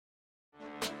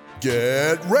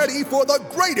Get ready for the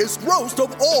greatest roast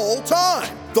of all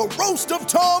time, the Roast of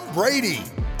Tom Brady,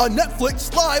 a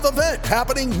Netflix live event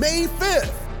happening May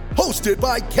 5th. Hosted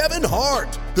by Kevin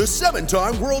Hart, the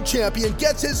 7-time world champion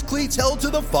gets his cleats held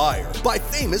to the fire by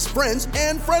famous friends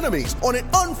and frenemies on an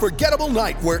unforgettable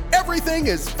night where everything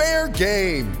is fair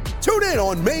game. Tune in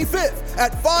on May 5th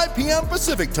at 5 p.m.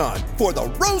 Pacific time for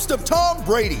the Roast of Tom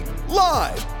Brady,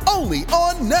 live only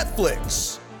on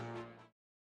Netflix.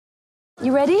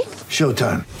 You ready?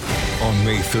 Showtime. On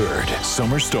May 3rd,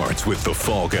 summer starts with The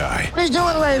Fall Guy. Let's do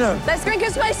it later. Let's drink a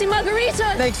spicy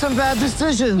margarita. Make some bad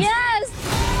decisions. Yes!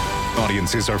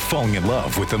 Audiences are falling in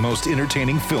love with the most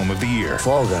entertaining film of the year.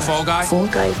 Fall Guy. Fall Guy? Fall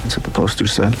Guy. That's what the poster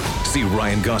said. See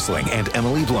Ryan Gosling and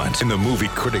Emily Blunt in the movie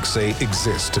critics say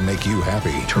exists to make you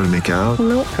happy. Trying to make it out?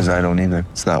 Nope. Because I don't either.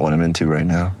 It's not what I'm into right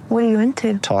now. What are you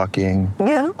into? Talking.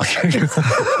 Yeah.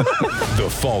 The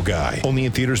Fall Guy. Only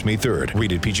in theaters May 3rd.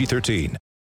 Rated PG-13.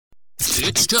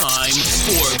 It's time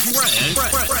for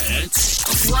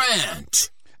Rant.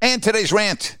 And today's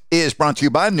rant is brought to you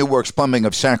by New Works Plumbing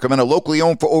of Sacramento. Locally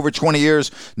owned for over 20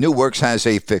 years, New Works has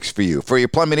a fix for you. For your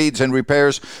plumbing needs and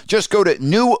repairs, just go to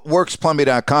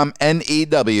newworksplumbing.com,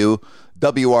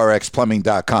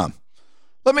 NEWWRXplumbing.com.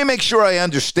 Let me make sure I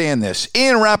understand this.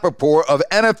 Ian Rappaport of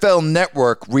NFL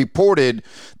Network reported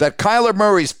that Kyler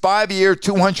Murray's 5-year,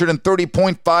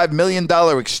 $230.5 million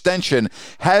extension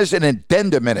has an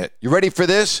addendum in it. You ready for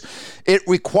this? It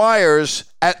requires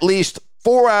at least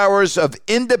 4 hours of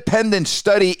independent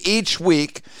study each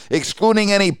week,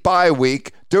 excluding any bye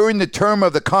week, during the term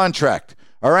of the contract.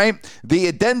 All right? The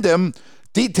addendum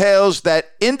details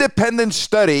that independent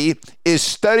study is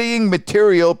studying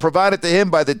material provided to him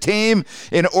by the team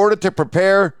in order to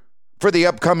prepare for the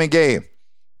upcoming game.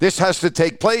 This has to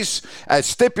take place as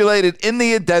stipulated in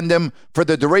the addendum for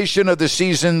the duration of the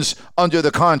seasons under the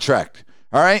contract.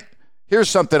 All right? Here's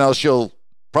something else you'll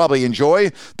probably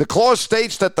enjoy. The clause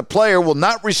states that the player will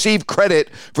not receive credit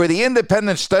for the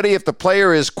independent study if the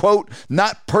player is, quote,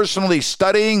 not personally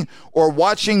studying or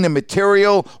watching the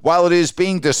material while it is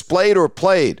being displayed or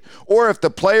played, or if the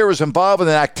player is involved in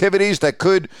activities that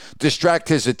could distract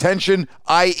his attention,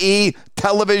 i.e.,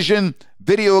 television,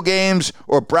 video games,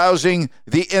 or browsing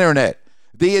the internet.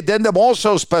 The addendum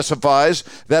also specifies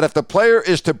that if the player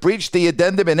is to breach the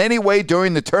addendum in any way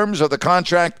during the terms of the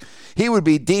contract, he would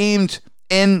be deemed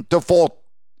in default.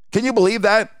 Can you believe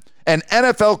that? An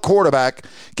NFL quarterback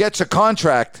gets a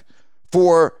contract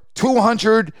for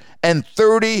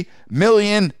 $230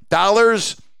 million,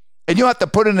 and you have to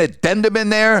put an addendum in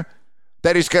there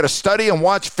that he's got to study and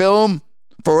watch film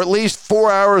for at least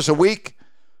 4 hours a week?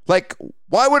 Like,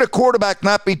 why would a quarterback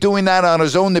not be doing that on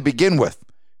his own to begin with?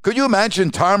 Could you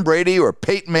imagine Tom Brady or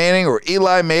Peyton Manning or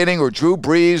Eli Manning or Drew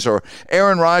Brees or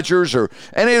Aaron Rodgers or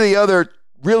any of the other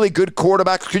really good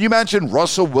quarterbacks? Could you imagine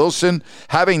Russell Wilson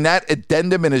having that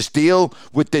addendum in his deal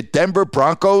with the Denver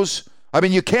Broncos? I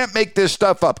mean, you can't make this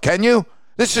stuff up, can you?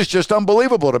 This is just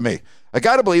unbelievable to me. I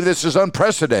got to believe this is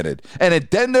unprecedented. An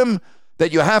addendum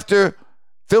that you have to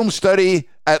film study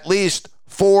at least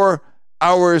 4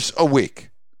 hours a week.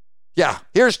 Yeah,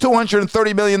 here's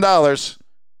 $230 million.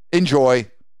 Enjoy.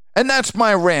 And that's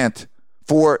my rant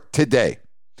for today.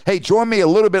 Hey, join me a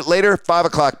little bit later, 5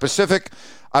 o'clock Pacific.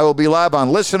 I will be live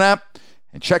on Listen App,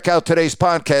 and check out today's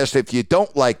podcast. If you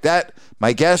don't like that,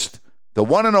 my guest, the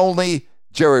one and only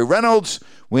Jerry Reynolds.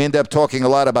 We end up talking a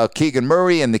lot about Keegan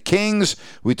Murray and the Kings.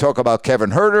 We talk about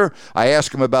Kevin Huerter. I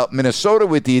ask him about Minnesota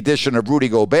with the addition of Rudy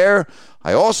Gobert.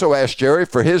 I also asked Jerry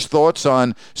for his thoughts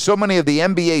on so many of the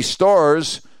NBA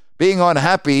stars being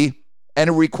unhappy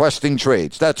and requesting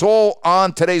trades. That's all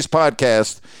on today's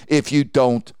podcast if you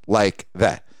don't like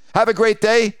that. Have a great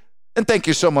day, and thank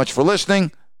you so much for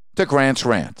listening to Grant's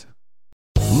Rant.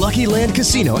 Lucky Land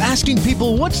Casino, asking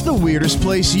people, what's the weirdest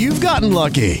place you've gotten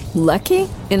lucky? Lucky?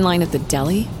 In line at the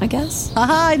deli, I guess?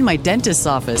 Aha, in my dentist's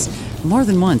office. More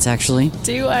than once, actually.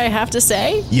 Do I have to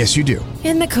say? Yes, you do.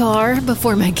 In the car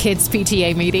before my kids'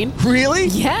 PTA meeting. Really?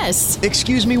 Yes.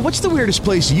 Excuse me, what's the weirdest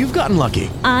place you've gotten lucky?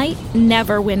 I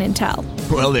never win and tell.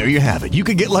 Well, there you have it. You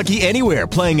can get lucky anywhere,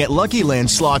 playing at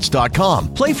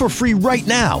LuckyLandSlots.com. Play for free right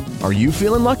now. Are you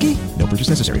feeling lucky? No purchase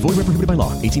necessary. Void where prohibited by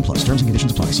law. 18 plus. Terms and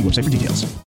conditions apply. See website for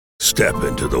details. Step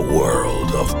into the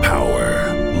world of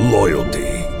power, loyalty,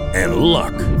 and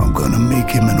luck. I'm gonna make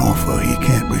him an offer he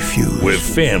can't refuse. With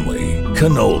family,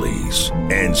 cannolis,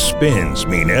 and spins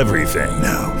mean everything.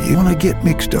 Now, you wanna get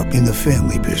mixed up in the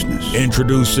family business.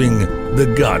 Introducing The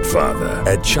Godfather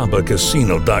at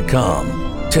ChumbaCasino.com.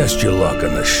 Test your luck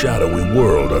in the shadowy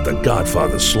world of The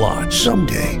Godfather slot.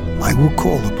 Someday, I will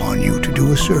call upon you to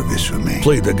do a service for me.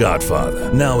 Play The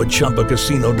Godfather, now at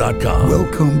ChumbaCasino.com.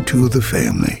 Welcome to the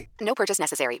family. No purchase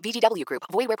necessary. VGW Group.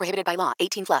 Void where prohibited by law.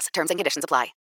 18+. Terms and conditions apply.